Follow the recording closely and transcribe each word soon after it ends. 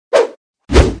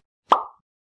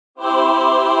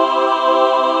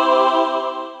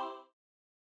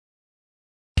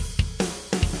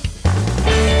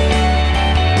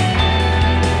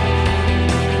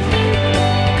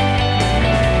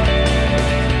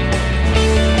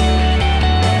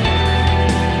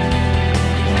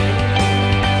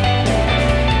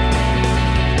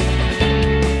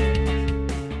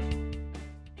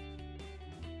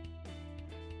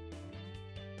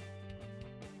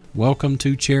Welcome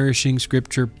to Cherishing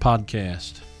Scripture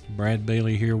Podcast. Brad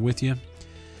Bailey here with you.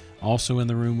 Also in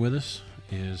the room with us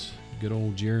is good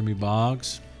old Jeremy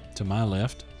Boggs to my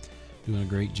left, doing a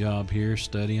great job here,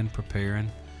 studying,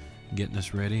 preparing, getting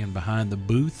us ready. And behind the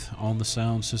booth on the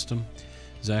sound system,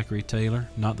 Zachary Taylor,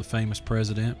 not the famous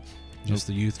president, just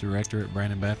the youth director at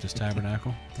Brandon Baptist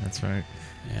Tabernacle. That's right.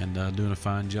 And doing a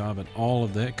fine job at all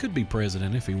of that. Could be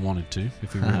president if he wanted to,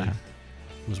 if he really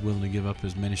was willing to give up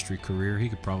his ministry career. He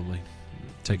could probably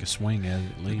take a swing at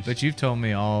it at least. But you've told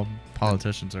me all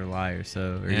politicians are liars,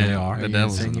 so they are. The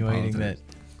devil's insinuating that.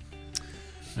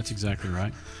 That's exactly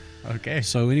right. Okay.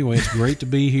 So anyway, it's great to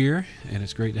be here, and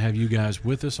it's great to have you guys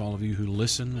with us. All of you who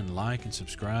listen and like and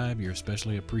subscribe, you're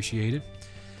especially appreciated.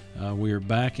 We are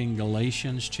back in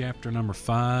Galatians chapter number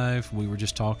 5. We were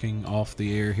just talking off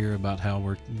the air here about how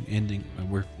we're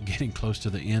getting close to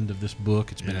the end of this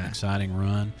book. It's been an exciting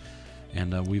run,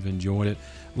 and we've enjoyed it.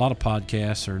 A lot of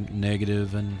podcasts are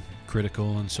negative and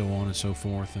critical and so on and so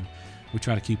forth, and we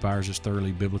try to keep ours as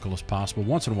thoroughly biblical as possible.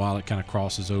 Once in a while, it kind of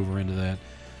crosses over into that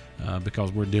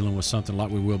because we're dealing with something like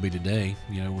we will be today,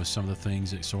 you know, with some of the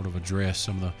things that sort of address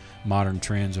some of the modern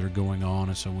trends that are going on,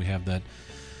 and so we have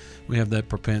that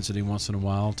propensity once in a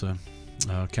while to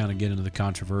kind of get into the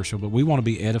controversial. But we want to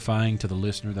be edifying to the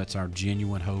listener. That's our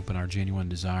genuine hope and our genuine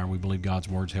desire. We believe God's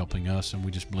Word's helping us, and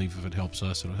we just believe if it helps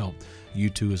us, it'll help you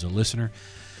too as a listener.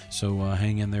 So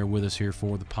hang in there with us here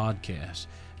for the podcast.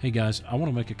 Hey guys, I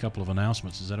want to make a couple of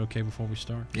announcements. Is that okay before we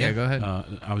start? Yeah, go ahead.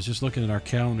 I was just looking at our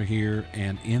calendar here,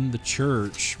 and in the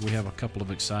church, we have a couple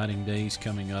of exciting days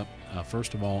coming up.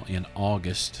 First of all, in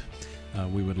August,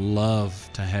 we would love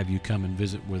to have you come and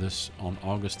visit with us on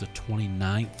August the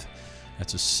 29th.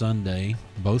 That's a Sunday,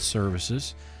 both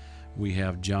services. We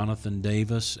have Jonathan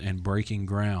Davis and Breaking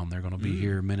Ground. They're going to be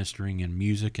here ministering in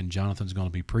music, and Jonathan's going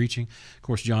to be preaching. Of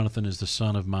course, Jonathan is the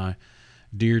son of my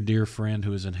dear, dear friend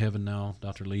who is in heaven now,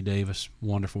 Dr. Lee Davis.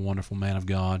 Wonderful, wonderful man of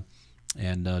God.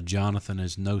 And Jonathan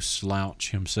is no slouch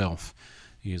himself.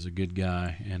 He is a good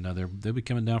guy. And they'll be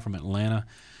coming down from Atlanta.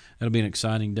 That'll be an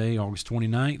exciting day, August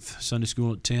 29th. Sunday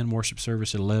school at 10, worship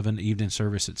service at 11, evening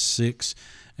service at 6.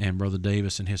 And Brother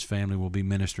Davis and his family will be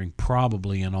ministering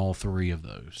probably in all three of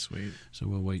those. Sweet. So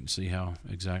we'll wait and see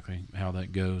exactly how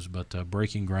that goes. But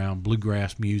Breaking Ground,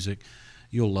 bluegrass music,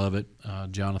 you'll love it.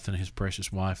 Jonathan and his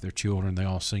precious wife, their children, they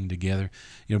all sing together.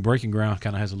 You know, Breaking Ground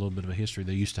kind of has a little bit of a history.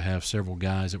 They used to have several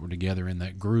guys that were together in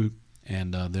that group.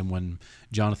 And then when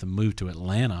Jonathan moved to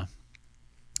Atlanta,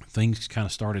 things kind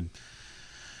of started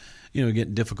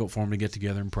getting difficult for him to get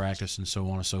together and practice and so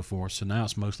on and so forth. So now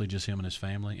it's mostly just him and his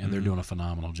family, and they're doing a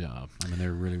phenomenal job. I mean,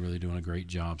 they're really, really doing a great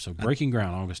job. So Breaking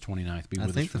Ground, August 29th. Be with us for that.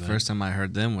 I think the first time I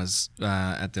heard them was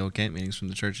at the old camp meetings from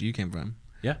the church you came from.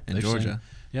 Yeah. In Georgia.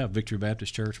 Victory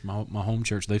Baptist Church, my home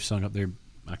church. They've sung up there,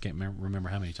 I can't remember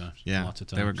how many times. Yeah, lots of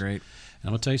times. They were great. And I'm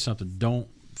going to tell you something. Don't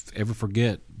ever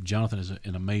forget, Jonathan is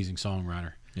an amazing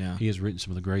songwriter. Yeah. He has written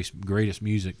some of the greatest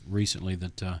music recently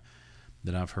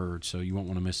that I've heard, so you won't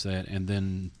want to miss that. And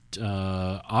then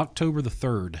October the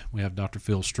 3rd, we have Dr.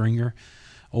 Phil Stringer,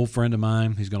 old friend of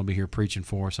mine. He's going to be here preaching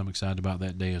for us. I'm excited about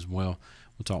that day as well.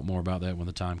 We'll talk more about that when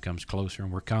the time comes closer.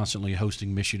 And we're constantly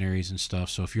hosting missionaries and stuff,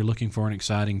 so if you're looking for an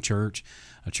exciting church,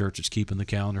 a church that's keeping the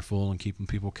calendar full and keeping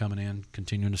people coming in,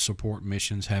 continuing to support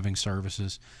missions, having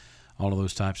services, all of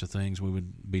those types of things, we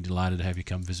would be delighted to have you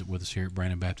come visit with us here at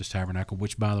Brandon Baptist Tabernacle,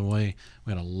 which, by the way,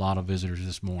 we had a lot of visitors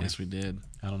this morning. Yes, we did.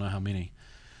 I don't know how many.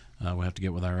 We'll have to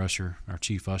get with our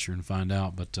chief usher, and find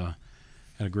out, but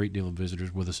had a great deal of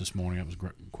visitors with us this morning. It was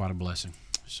quite a blessing.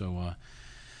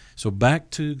 So back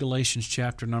to Galatians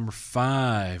chapter number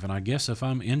 5, and I guess if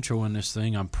I'm introing this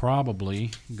thing, I'm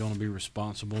probably going to be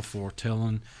responsible for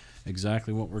telling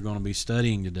exactly what we're going to be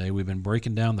studying today. We've been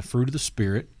breaking down the fruit of the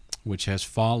Spirit, which has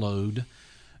followed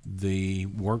the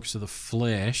works of the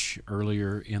flesh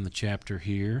earlier in the chapter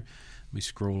here. Let me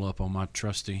scroll up on my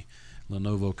trusty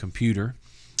Lenovo computer.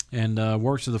 And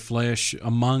works of the flesh,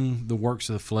 among the works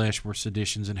of the flesh were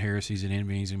seditions and heresies and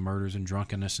envyings and murders and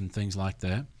drunkenness and things like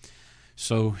that.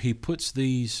 So he puts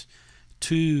these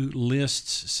two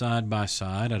lists side by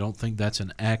side. I don't think that's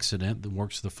an accident. The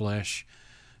works of the flesh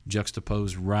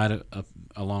juxtaposed right up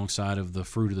alongside of the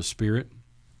fruit of the Spirit.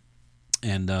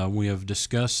 And we have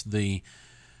discussed the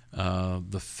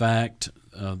fact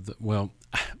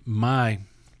my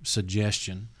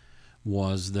suggestion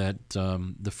was that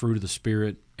the fruit of the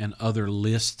Spirit and other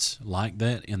lists like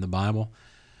that in the Bible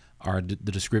are the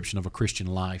description of a Christian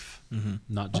life,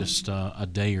 not just a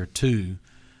day or two,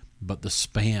 but the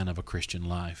span of a Christian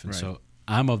life. And so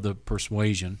I'm of the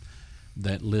persuasion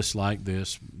that lists like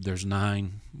this, there's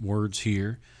 9 words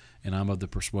here, and I'm of the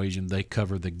persuasion they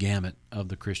cover the gamut of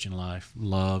the Christian life: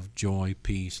 love, joy,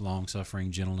 peace,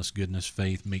 long-suffering, gentleness, goodness,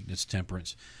 faith, meekness,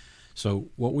 temperance. So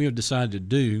what we have decided to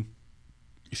do,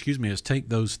 is take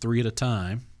those three at a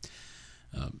time.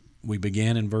 We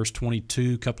began in verse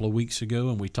 22 a couple of weeks ago,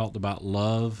 and we talked about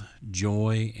love,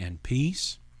 joy, and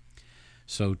peace.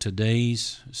 So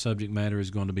today's subject matter is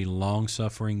going to be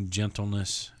long-suffering,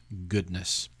 gentleness,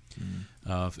 goodness.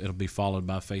 It'll be followed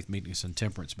by faith, meekness, and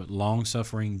temperance. But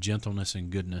long-suffering, gentleness, and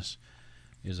goodness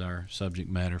is our subject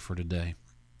matter for today.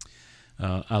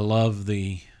 I love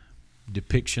the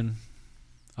depiction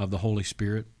of the Holy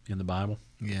Spirit in the Bible.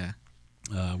 Yeah.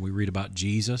 We read about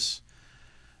Jesus.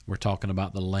 We're talking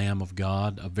about the Lamb of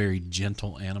God, a very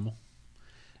gentle animal.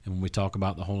 And when we talk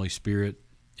about the Holy Spirit,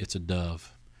 it's a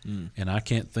dove. And I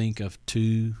can't think of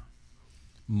two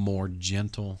more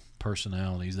gentle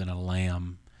personalities than a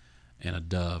lamb and a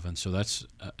dove. And so that's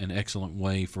an excellent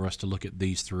way for us to look at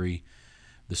these three.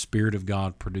 The Spirit of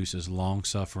God produces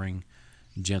long-suffering,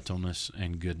 gentleness,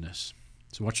 and goodness.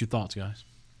 So what's your thoughts, guys?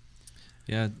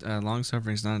 Yeah,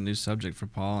 long-suffering is not a new subject for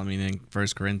Paul. I mean, in 1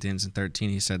 Corinthians 13,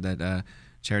 he said that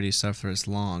charity suffereth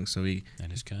long. So and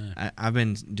is kind. I've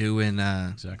been doing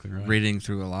exactly right. reading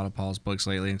through a lot of Paul's books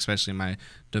lately, especially my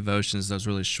devotions, those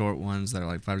really short ones that are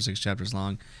like 5 or 6 chapters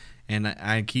long. And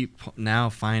I keep now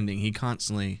finding he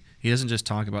doesn't just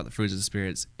talk about the fruits of the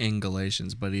Spirit in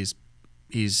Galatians, but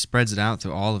he spreads it out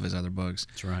through all of his other books.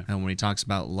 That's right. And when he talks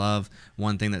about love,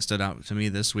 one thing that stood out to me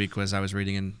this week was I was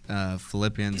reading in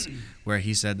Philippians where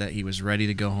he said that he was ready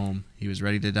to go home. He was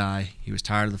ready to die. He was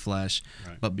tired of the flesh.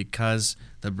 Right. But because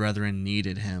the brethren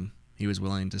needed him, he was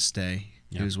willing to stay.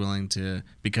 Yeah. He was willing to,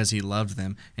 because he loved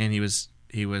them, and he was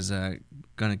going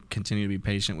to continue to be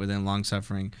patient with them,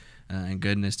 long-suffering and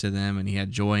goodness to them, and he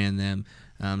had joy in them.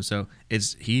 So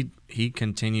he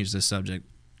continues this subject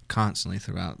constantly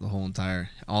throughout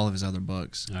all of his other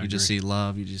books. I you just agree. see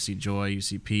love, you just see joy, you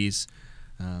see peace.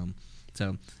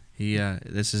 So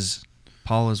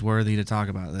Paul is worthy to talk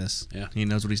about this. Yeah. He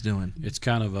knows what he's doing. It's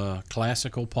kind of a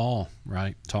classical Paul,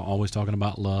 right? Always talking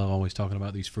about love, always talking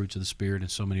about these fruits of the Spirit in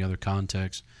so many other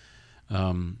contexts.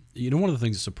 One of the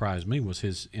things that surprised me was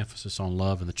his emphasis on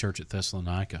love in the church at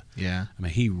Thessalonica. Yeah. I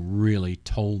mean, he really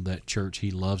told that church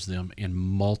he loves them in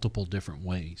multiple different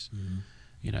ways. Mm-hmm.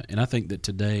 And I think that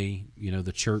today,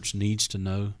 the church needs to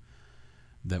know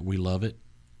that we love it.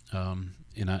 And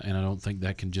I don't think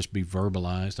that can just be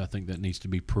verbalized. I think that needs to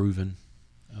be proven.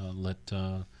 Let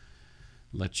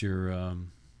your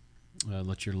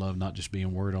love not just be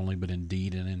in word only, but in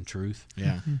deed and in truth.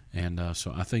 Yeah. And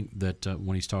so I think that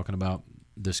when he's talking about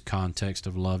this context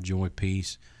of love, joy,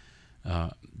 peace,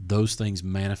 those things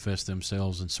manifest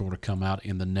themselves and sort of come out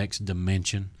in the next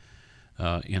dimension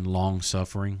in long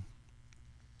suffering.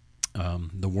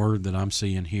 The word that I'm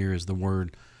seeing here is the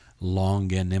word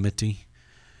longanimity,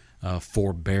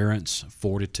 forbearance,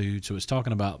 fortitude. So it's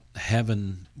talking about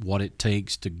having what it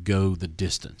takes to go the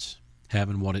distance,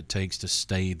 having what it takes to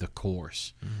stay the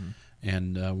course. Mm-hmm.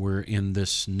 And we're in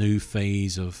this new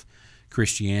phase of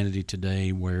Christianity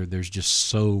today where there's just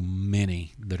so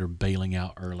many that are bailing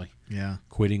out early,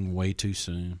 quitting way too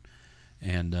soon.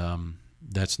 And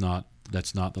that's not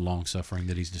the long suffering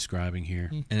that he's describing here.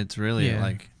 And it's really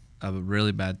like a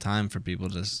really bad time for people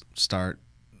to start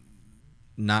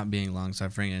not being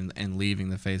long-suffering and leaving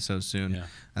the faith so soon.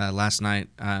 Yeah. Last night,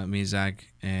 me, Zach,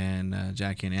 and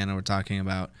Jackie and Anna were talking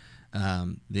about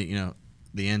the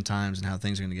end times and how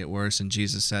things are going to get worse. And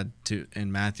Jesus said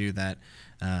in Matthew that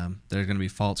there are going to be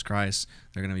false Christs,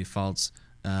 there are going to be false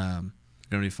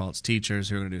teachers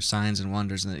who are going to do signs and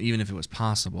wonders, and that even if it was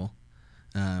possible,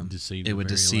 it would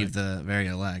deceive the very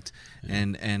elect. Yeah.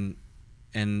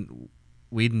 And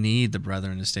we need the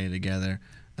brethren to stay together.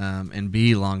 And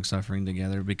be long-suffering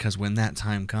together, because when that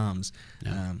time comes,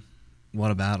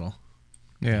 what a battle.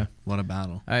 Yeah. What a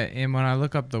battle. And when I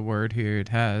look up the word here, it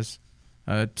has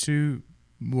 2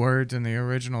 words in the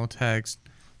original text.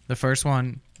 The first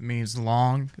one means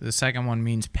long. The second one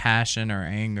means passion or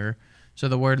anger. So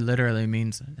the word literally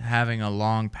means having a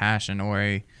long passion or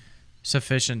a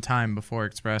sufficient time before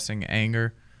expressing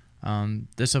anger.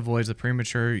 This avoids the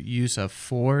premature use of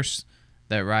force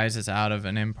that rises out of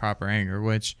an improper anger,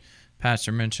 which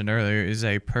Pastor mentioned earlier is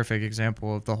a perfect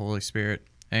example of the Holy Spirit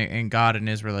and God in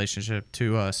his relationship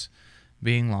to us,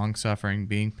 being long-suffering,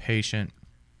 being patient,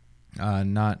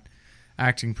 not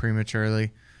acting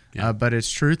prematurely. Yeah. But it's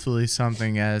truthfully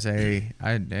something and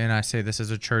I say this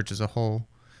as a church as a whole,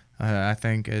 I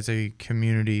think as a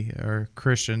community or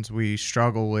Christians, we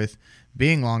struggle with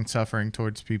being long-suffering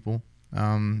towards people.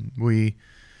 We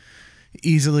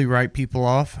easily write people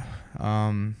off.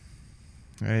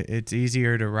 It's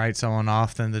easier to write someone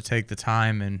off than to take the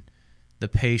time and the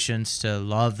patience to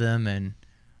love them and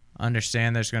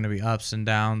understand there's going to be ups and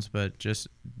downs, but just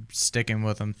sticking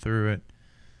with them through it.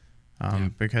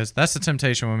 Because that's the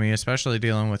temptation with me, especially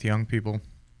dealing with young people.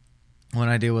 When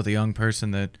I deal with a young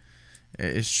person that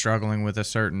is struggling with a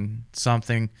certain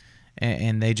something,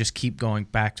 and they just keep going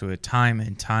back to it time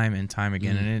and time and time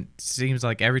again. And it seems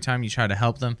like every time you try to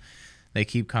help them, they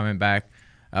keep coming back.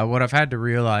 What I've had to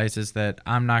realize is that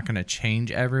I'm not going to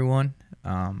change everyone.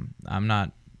 I'm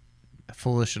not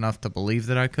foolish enough to believe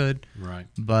that I could. Right.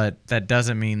 But that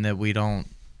doesn't mean that we don't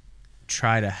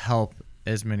try to help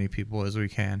as many people as we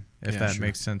can, if that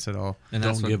makes sense at all. And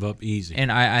don't give up easy. And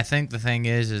I think the thing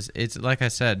is it's like I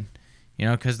said,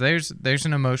 because there's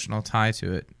an emotional tie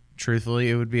to it. Truthfully,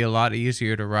 it would be a lot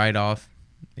easier to write off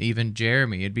even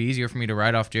Jeremy. It'd be easier for me to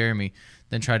write off Jeremy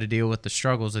than try to deal with the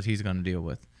struggles that he's going to deal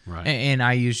with. Right. And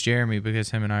I use Jeremy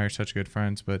because him and I are such good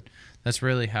friends, but that's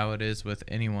really how it is with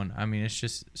anyone. I mean, it's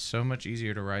just so much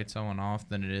easier to write someone off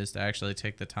than it is to actually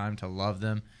take the time to love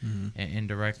them and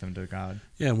direct them to God.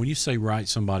 Yeah, when you say write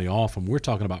somebody off, and we're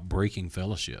talking about breaking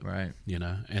fellowship, right?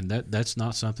 And that's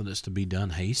not something that's to be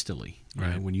done hastily.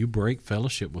 Right. When you break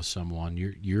fellowship with someone,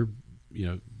 you're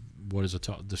what is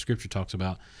the Scripture talks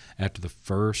about after the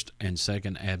first and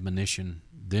second admonition,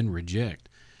 then reject.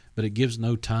 But it gives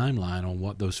no timeline on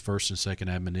what those first and second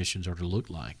admonitions are to look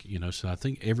like. So I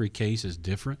think every case is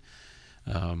different.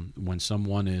 When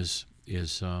someone is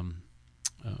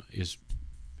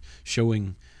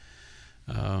showing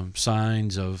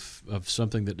signs of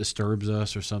something that disturbs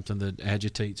us, or something that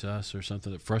agitates us, or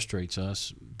something that frustrates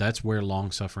us, that's where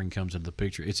long-suffering comes into the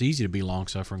picture. It's easy to be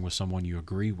long-suffering with someone you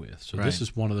agree with. So This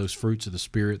is one of those fruits of the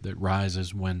Spirit that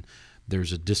rises when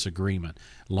there's a disagreement.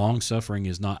 Long-suffering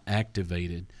is not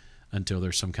activated until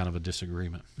there's some kind of a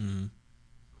disagreement. Mm-hmm.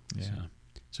 Yeah. So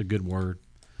it's a good word.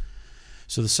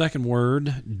 So the second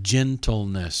word,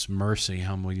 gentleness, mercy.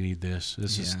 How many need this?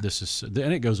 This is, and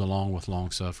it goes along with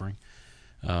long-suffering.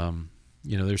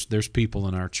 There's people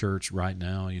in our church right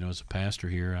now. As a pastor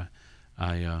here,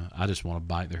 I just want to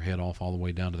bite their head off all the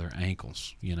way down to their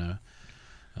ankles.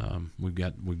 We've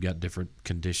got different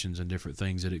conditions and different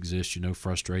things that exist.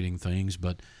 Frustrating things,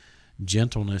 but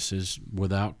gentleness is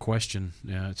without question.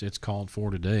 It's called for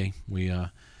today. We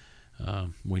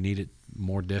need it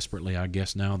more desperately, I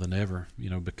guess, now than ever.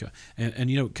 Because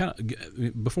kind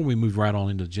of before we move right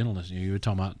on into gentleness, you were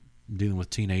talking about dealing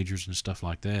with teenagers and stuff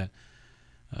like that.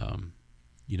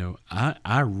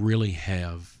 I really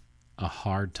have a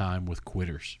hard time with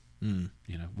quitters.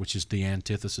 Which is the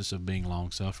antithesis of being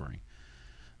long suffering.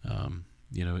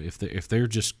 If they're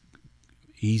just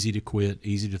easy to quit,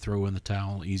 easy to throw in the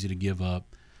towel, easy to give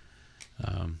up,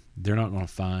 they're not going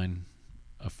to find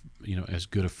as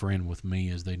good a friend with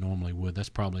me as they normally would. That's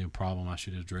probably a problem I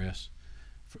should address,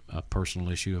 a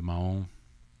personal issue of my own.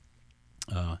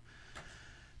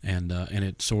 And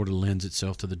it sort of lends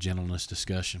itself to the gentleness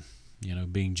discussion.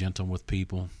 Being gentle with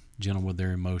people, gentle with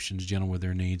their emotions, gentle with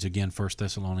their needs. Again, 1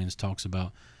 Thessalonians talks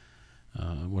about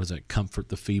comfort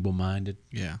the feeble-minded.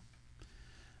 Yeah.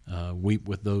 Weep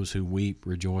with those who weep,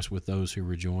 rejoice with those who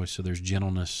rejoice. So there's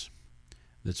gentleness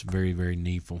that's very, very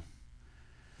needful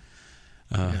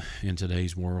in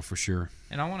today's world, for sure.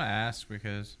 And I want to ask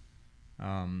because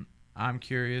I'm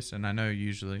curious, and I know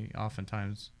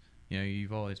oftentimes,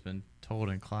 you've always been told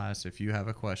in class, if you have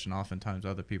a question, oftentimes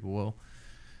other people will.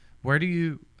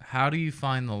 How do you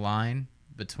find the line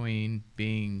between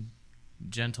being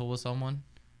gentle with someone?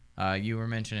 You were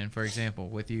mentioning, for example,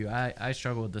 with you, I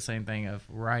struggle with the same thing of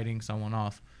writing someone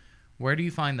off. Where do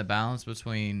you find the balance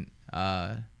between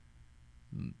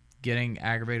getting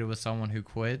aggravated with someone who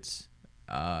quits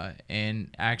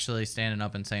and actually standing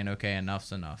up and saying, okay,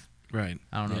 enough's enough? Right.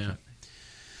 I don't know.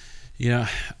 Yeah.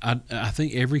 I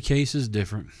think every case is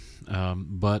different.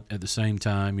 But at the same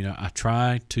time, I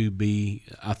try to be,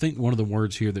 I think one of the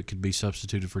words here that could be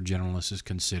substituted for gentleness is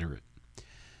considerate.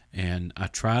 And I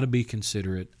try to be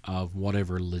considerate of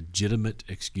whatever legitimate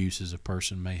excuses a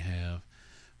person may have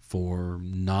for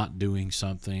not doing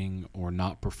something, or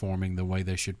not performing the way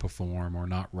they should perform, or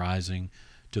not rising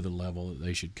to the level that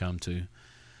they should come to.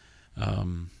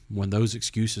 When those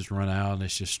excuses run out and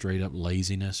it's just straight up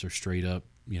laziness or straight up,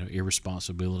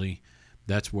 irresponsibility,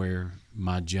 that's where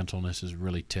my gentleness is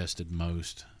really tested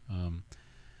most.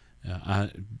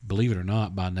 I believe it or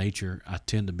not, by nature, I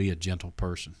tend to be a gentle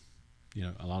person.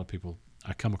 A lot of people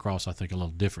I come across, I think, a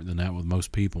little different than that with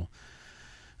most people.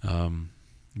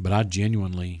 But I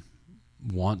genuinely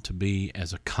want to be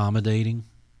as accommodating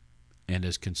and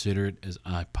as considerate as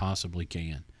I possibly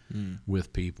can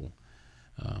with people.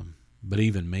 But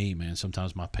even me, man,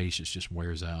 sometimes my patience just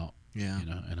wears out. Yeah.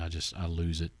 And I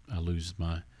lose it. I lose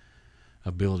my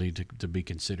ability to be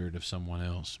considerate of someone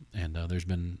else. And there's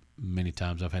been many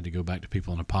times I've had to go back to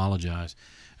people and apologize.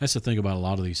 That's the thing about a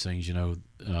lot of these things,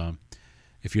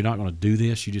 if you're not going to do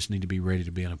this, you just need to be ready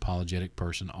to be an apologetic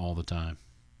person all the time.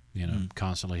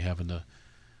 Constantly having to,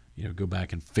 go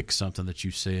back and fix something that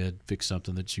you said, fix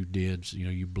something that you did,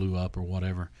 you blew up or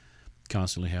whatever.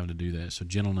 Constantly having to do that. So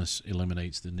gentleness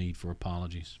eliminates the need for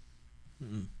apologies.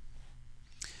 Mm-hmm.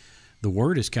 The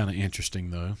word is kind of interesting,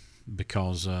 though,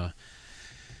 because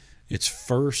its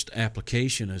first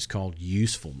application is called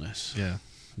usefulness. Yeah.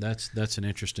 That's an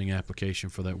interesting application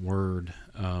for that word.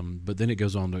 But then it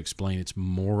goes on to explain it's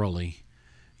morally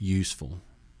useful.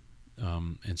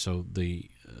 And so the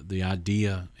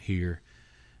idea here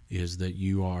is that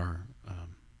you are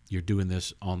you're doing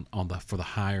this for the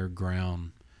higher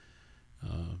ground,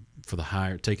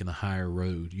 taking the higher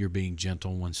road. You're being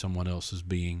gentle when someone else is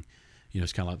being,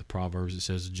 it's kind of like the Proverbs. It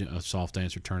says a soft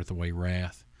answer turneth away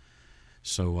wrath.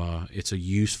 So it's a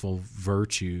useful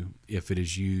virtue if it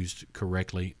is used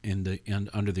correctly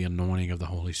under the anointing of the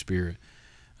Holy Spirit,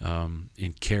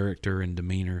 in character and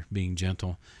demeanor, being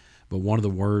gentle. But one of the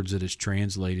words that is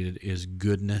translated is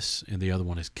goodness, and the other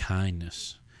one is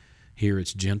kindness. Here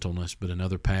it's gentleness, but in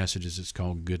other passages it's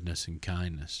called goodness and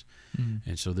kindness. Mm-hmm.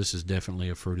 And so this is definitely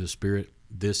a fruit of the Spirit.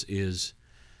 This is,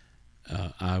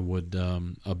 I would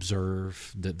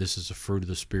observe that this is a fruit of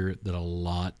the Spirit that a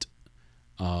lot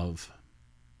of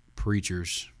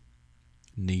preachers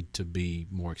need to be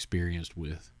more experienced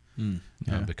with,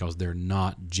 because they're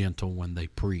not gentle when they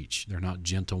preach. They're not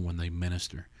gentle when they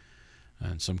minister.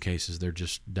 In some cases, they're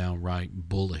just downright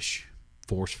bullish,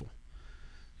 forceful,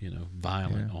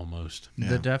 violent almost. Yeah.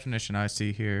 The definition I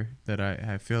see here that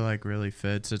I feel like really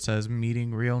fits, it says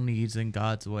meeting real needs in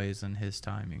God's ways and his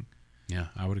timing. Yeah,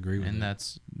 I would agree with that. And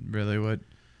that's really what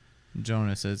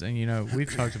Jonas is. And,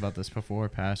 we've talked about this before,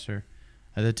 Pastor.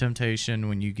 The temptation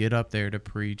when you get up there to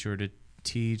preach or to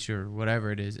teach or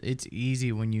whatever it is, it's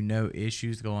easy when you know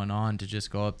issues going on to just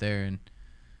go up there and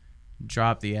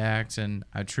drop the axe. And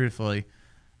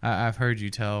I've heard you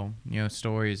tell,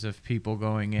 stories of people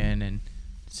going in and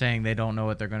saying they don't know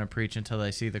what they're going to preach until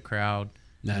they see the crowd.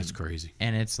 That's crazy.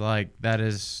 And it's like that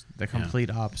is the complete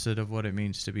opposite of what it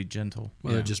means to be gentle.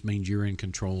 Well, it just means you're in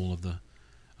control of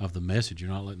the message.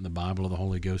 You're not letting the Bible or the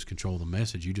Holy Ghost control the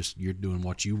message. You're doing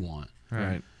what you want.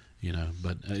 Right.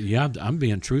 But I'm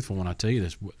being truthful when I tell you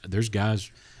this. There's guys,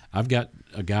 I've got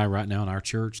a guy right now in our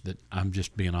church that I'm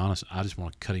just being honest. I just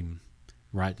want to cut him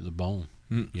right to the bone.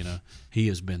 He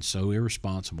has been so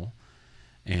irresponsible,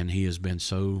 and he has been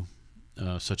so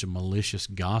such a malicious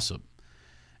gossip,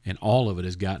 and all of it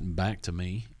has gotten back to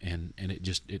me, and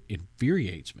it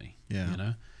infuriates me.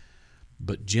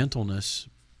 But gentleness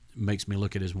makes me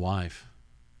look at his wife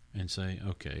and say,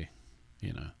 okay,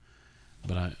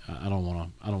 but I don't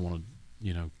want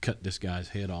to cut this guy's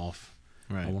head off.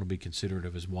 Right. I want to be considerate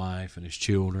of his wife and his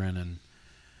children and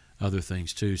other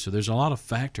things too. So there's a lot of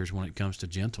factors when it comes to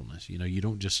gentleness. You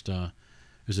don't just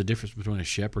there's a difference between a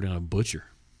shepherd and a butcher.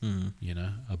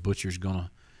 Mm-hmm. A butcher's gonna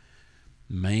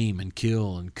maim and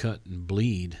kill and cut and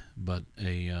bleed, but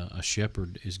a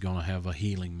shepherd is gonna have a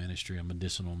healing ministry, a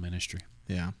medicinal ministry.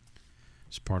 Yeah,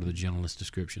 it's part of the gentleness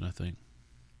description, I think.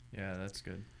 Yeah, that's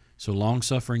good. So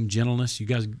long-suffering, gentleness. You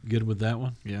guys good with that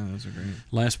one? Yeah, those are great.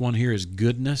 Last one here is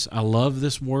goodness. I love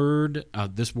this word.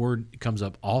 This word comes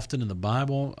up often in the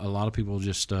Bible. A lot of people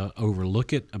just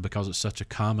overlook it because it's such a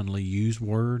commonly used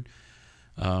word.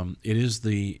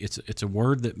 It's a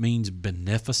word that means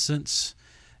beneficence.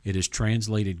 It is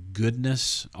translated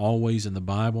goodness always in the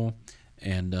Bible.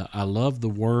 And I love the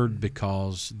word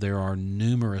because there are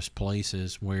numerous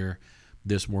places where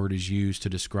this word is used to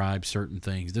describe certain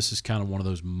things. This is kind of one of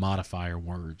those modifier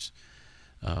words.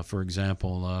 For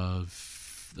example,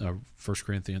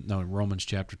 Romans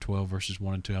chapter 12, verses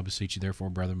 1 and 2, I beseech you,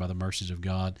 therefore, brethren, by the mercies of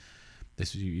God,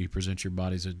 you present your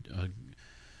bodies a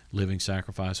living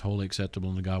sacrifice, wholly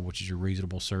acceptable unto God, which is your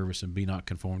reasonable service, and be not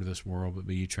conformed to this world, but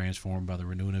be ye transformed by the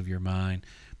renewing of your mind,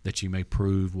 that you may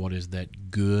prove what is that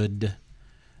good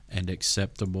and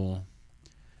acceptable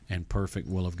and perfect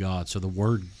will of God. So the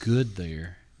word good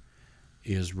there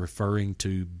is referring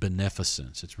to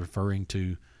beneficence. It's referring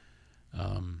to,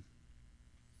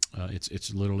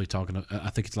 it's literally talking, I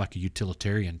think it's like a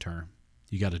utilitarian term.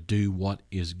 You got to do what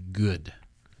is good.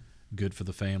 Good for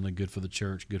the family, good for the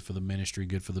church, good for the ministry,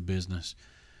 good for the business.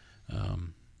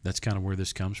 That's kind of where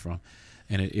this comes from.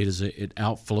 And it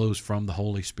outflows from the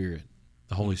Holy Spirit.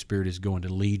 The Holy Spirit is going to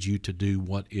lead you to do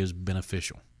what is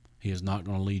beneficial. He is not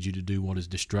going to lead you to do what is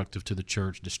destructive to the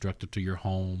church, destructive to your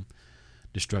home,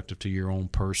 destructive to your own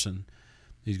person.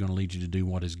 He's going to lead you to do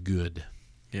what is good.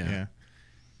 Yeah.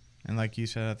 And like you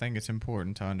said, I think it's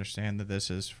important to understand that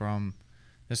this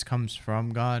comes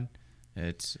from God.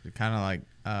 It's kind of like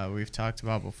we've talked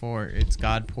about before. It's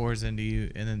God pours into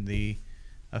you, and then the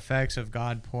effects of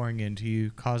God pouring into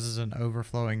you causes an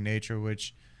overflowing nature,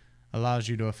 which allows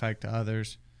you to affect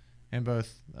others in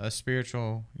both a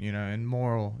spiritual, and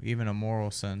moral, even a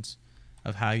moral sense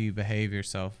of how you behave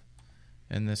yourself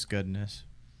in this goodness.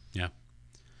 Yeah.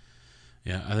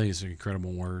 Yeah, I think it's an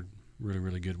incredible word. Really,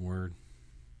 really good word.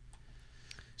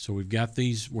 So we've got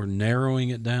these. We're narrowing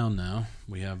it down now.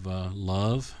 We have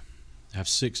love. I have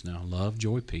 6 now. Love,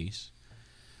 joy, peace.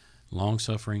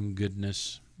 Long-suffering,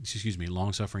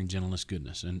 long-suffering, gentleness,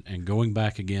 goodness. And going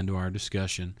back again to our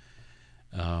discussion,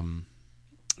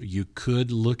 you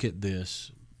could look at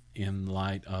this in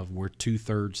light of we're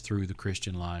 2/3 through the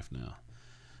Christian life now.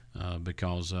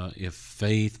 Because if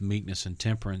faith, meekness, and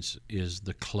temperance is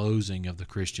the closing of the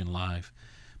Christian life,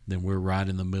 then we're right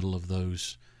in the middle of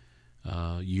those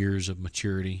years of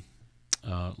maturity.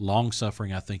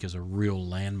 Long-suffering, I think, is a real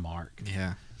landmark.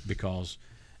 Yeah. Because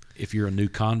if you're a new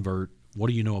convert, what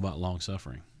do you know about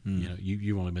long-suffering?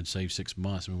 You've only been saved 6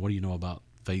 months. I mean, what do you know about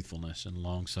faithfulness and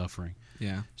long-suffering?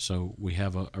 Yeah. So we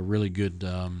have a really good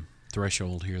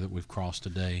threshold here that we've crossed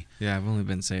today. Yeah, I've only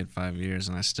been saved 5 years,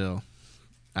 and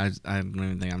I don't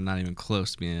even think I'm not even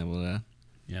close to being able to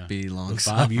be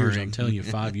long-suffering. 5 years, I'm telling you,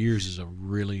 5 years is a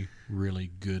really,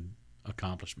 really good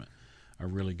accomplishment, a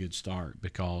really good start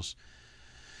because,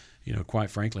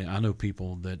 quite frankly, I know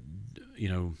people that,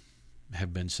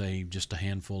 have been saved just a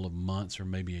handful of months or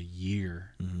maybe a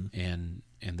year, and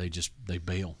they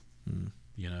bail,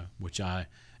 which I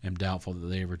am doubtful that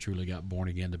they ever truly got born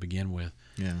again to begin with.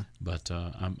 Yeah. But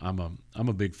I'm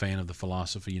a big fan of the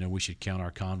philosophy. We should count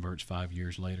our converts 5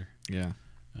 years later. Yeah.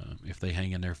 If they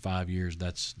hang in there 5 years,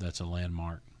 that's a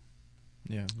landmark.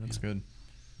 Yeah, that's good.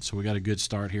 So we got a good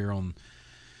start here on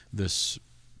this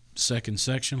second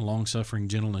section, long-suffering,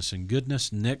 gentleness, and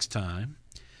goodness. Next time,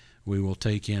 we will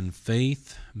take in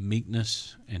faith,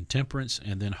 meekness, and temperance,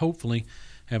 and then hopefully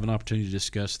have an opportunity to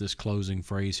discuss this closing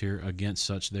phrase here, against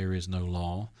such there is no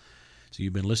law. So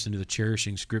you've been listening to the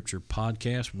Cherishing Scripture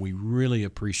podcast. We really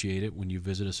appreciate it when you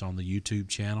visit us on the YouTube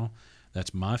channel.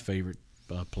 That's my favorite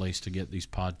place to get these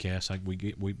podcasts.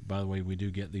 By the way, we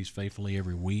do get these faithfully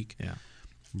every week. Yeah.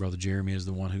 Brother Jeremy is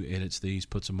the one who edits these,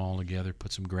 puts them all together,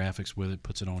 puts some graphics with it,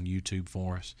 puts it on YouTube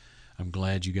for us. I'm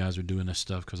glad you guys are doing this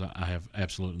stuff because I have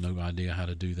absolutely no idea how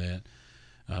to do that.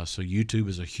 So YouTube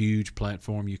is a huge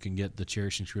platform. You can get the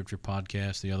Cherishing Scripture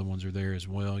podcast. The other ones are there as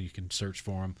well. You can search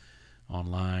for them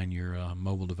online, your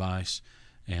mobile device,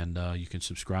 and you can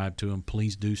subscribe to them.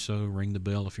 Please do so. Ring the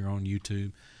bell if you're on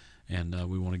YouTube, and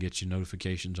we want to get you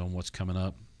notifications on what's coming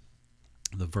up.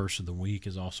 The verse of the week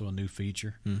is also a new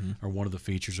feature, or one of the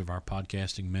features of our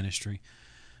podcasting ministry.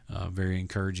 Very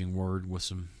encouraging word with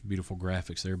some beautiful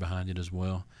graphics there behind it as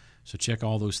well. So check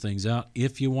all those things out.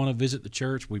 If you want to visit the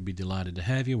church, we'd be delighted to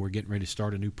have you. We're getting ready to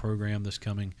start a new program this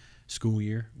coming school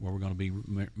year where we're going to be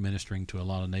ministering to a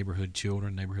lot of neighborhood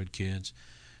children, neighborhood kids.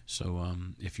 So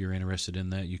if you're interested in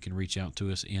that, you can reach out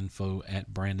to us,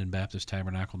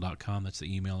 info@brandonbaptisttabernacle.com. That's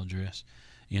the email address,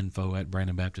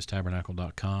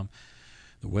 info@brandonbaptisttabernacle.com.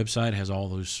 The website has all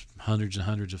those hundreds and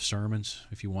hundreds of sermons.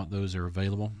 If you want those, they're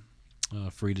available.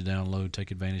 Free to download.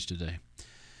 Take advantage today.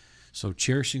 So,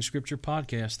 Cherishing Scripture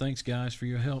podcast. Thanks, guys, for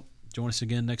your help. Join us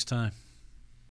again next time.